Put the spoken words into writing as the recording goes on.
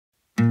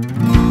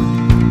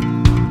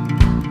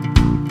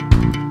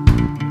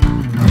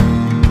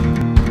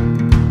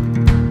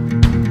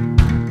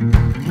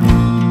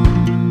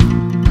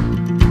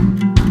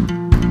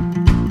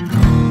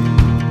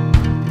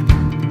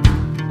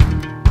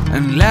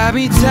Hi,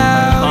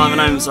 my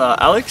name's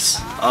Alex.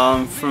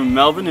 I'm from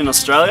Melbourne in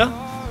Australia.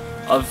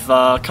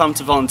 I've come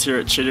to volunteer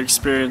at Cheetah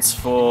Experience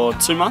for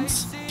 2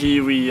 months.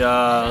 Here we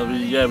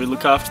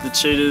look after the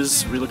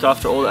cheetahs, we look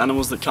after all the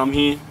animals that come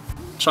here,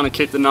 trying to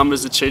keep the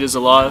numbers of cheetahs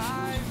alive.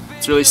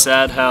 It's really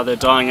sad how they're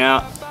dying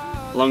out,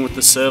 along with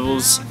the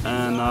servals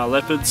and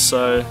leopards,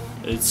 so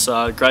it's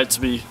great to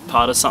be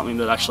part of something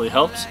that actually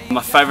helps.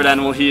 My favourite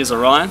animal here is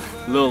Orion,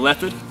 a little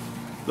leopard.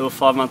 Little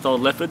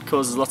 5-month-old leopard,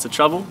 causes lots of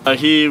trouble.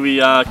 Here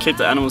we keep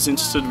the animals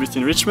interested with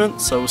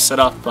enrichment, so we'll set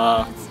up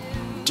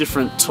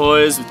different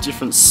toys with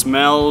different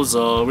smells,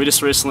 or we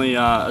just recently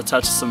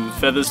attached some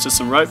feathers to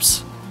some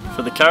ropes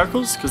for the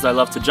caracals because they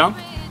love to jump.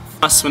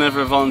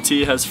 Whenever a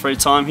volunteer has free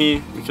time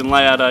here, we can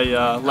lay out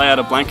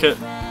a blanket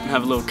and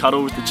have a little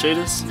cuddle with the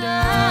cheetahs.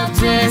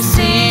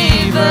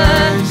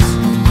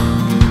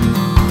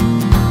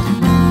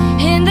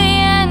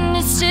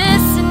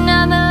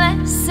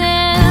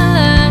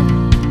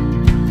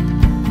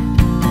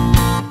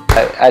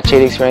 At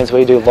Cheetah Experience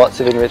we do lots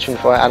of enrichment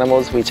for our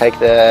animals. We take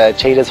the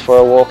cheetahs for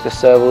a walk, the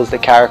servals, the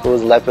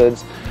caracals,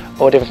 leopards,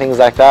 all different things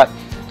like that.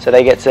 So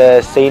they get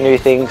to see new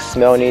things,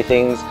 smell new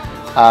things,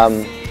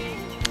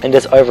 and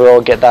just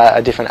overall get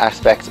a different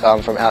aspect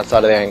from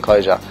outside of their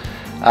enclosure.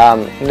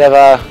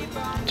 Never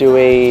do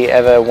we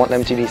ever want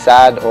them to be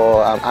sad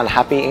or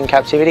unhappy in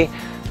captivity,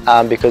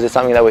 because it's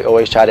something that we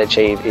always try to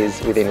achieve is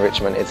with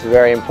enrichment. It's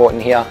very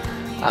important here,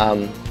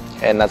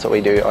 and that's what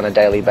we do on a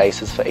daily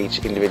basis for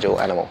each individual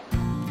animal.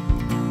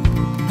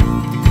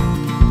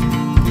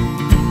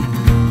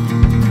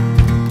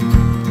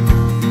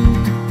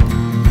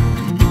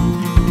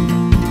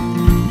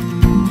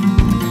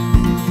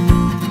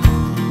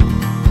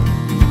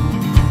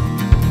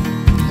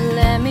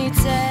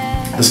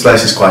 This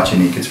place is quite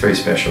unique, it's very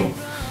special.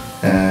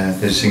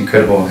 There's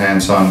incredible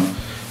hands-on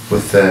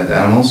with the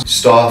animals.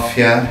 Staff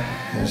here,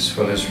 as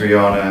well as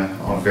Rihanna,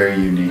 are very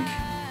unique.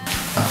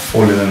 I've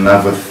fallen in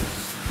love with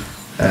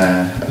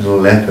a little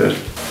leopard.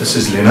 This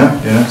is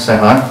Luna. Luna, say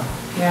hi.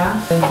 Yeah.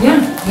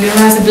 Luna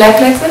has a black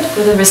leopard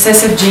with a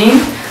recessive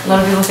gene. A lot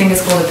of people think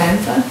it's called a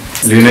panther.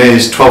 Luna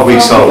is 12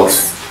 weeks old.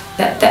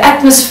 The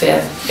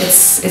atmosphere,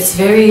 it's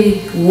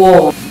very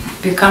warm.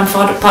 You become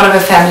part of a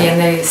family and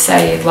they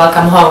say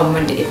welcome home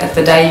at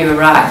the day you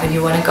arrive, and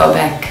you want to go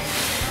back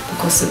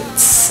because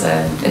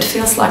it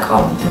feels like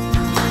home.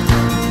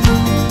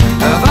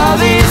 Of all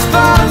these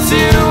spots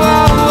you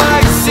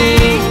always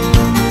see.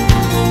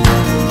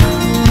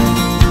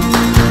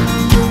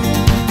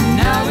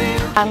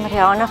 I'm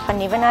Rihanna van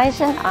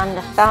Nieuwenhuizen. I'm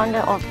the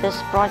founder of this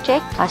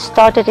project. I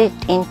started it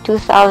in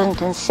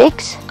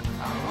 2006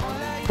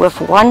 with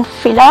one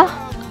villa.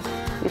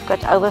 We've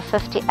got over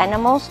 50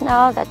 animals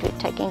now that we're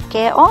taking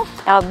care of.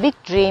 Our big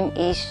dream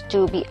is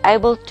to be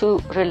able to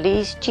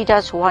release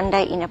cheetahs one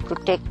day in a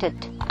protected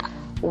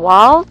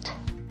wild.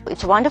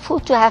 It's wonderful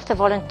to have the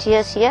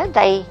volunteers here.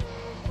 They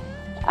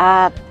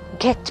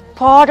get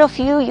part of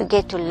you, you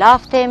get to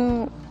love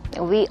them.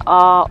 We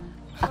are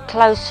a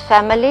close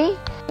family.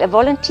 The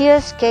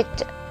volunteers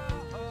get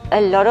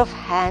a lot of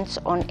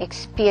hands-on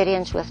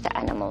experience with the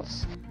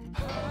animals.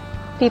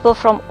 People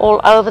from all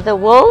over the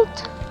world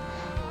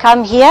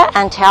come here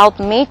and help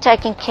me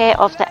taking care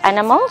of the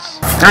animals.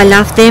 I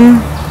love them.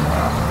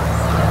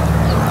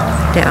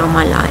 They are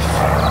my life.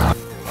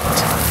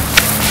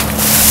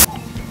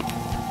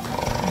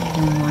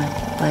 My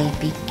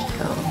baby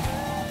girl.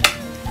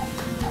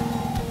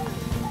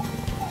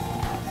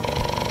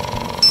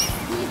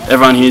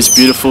 Everyone here is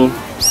beautiful.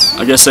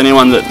 I guess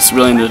anyone that's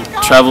willing to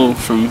travel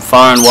from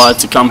far and wide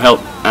to come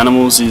help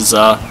animals is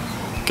going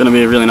to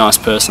be a really nice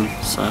person.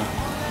 So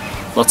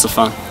lots of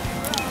fun.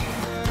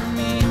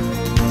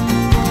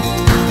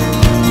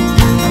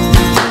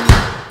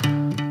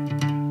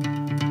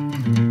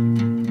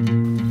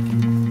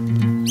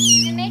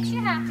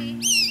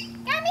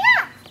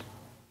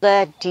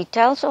 The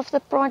details of the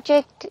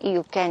project,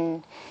 you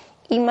can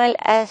email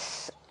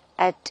us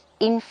at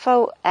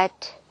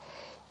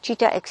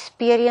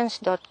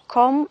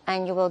info@cheetahexperience.com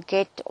and you will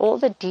get all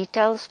the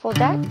details for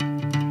that.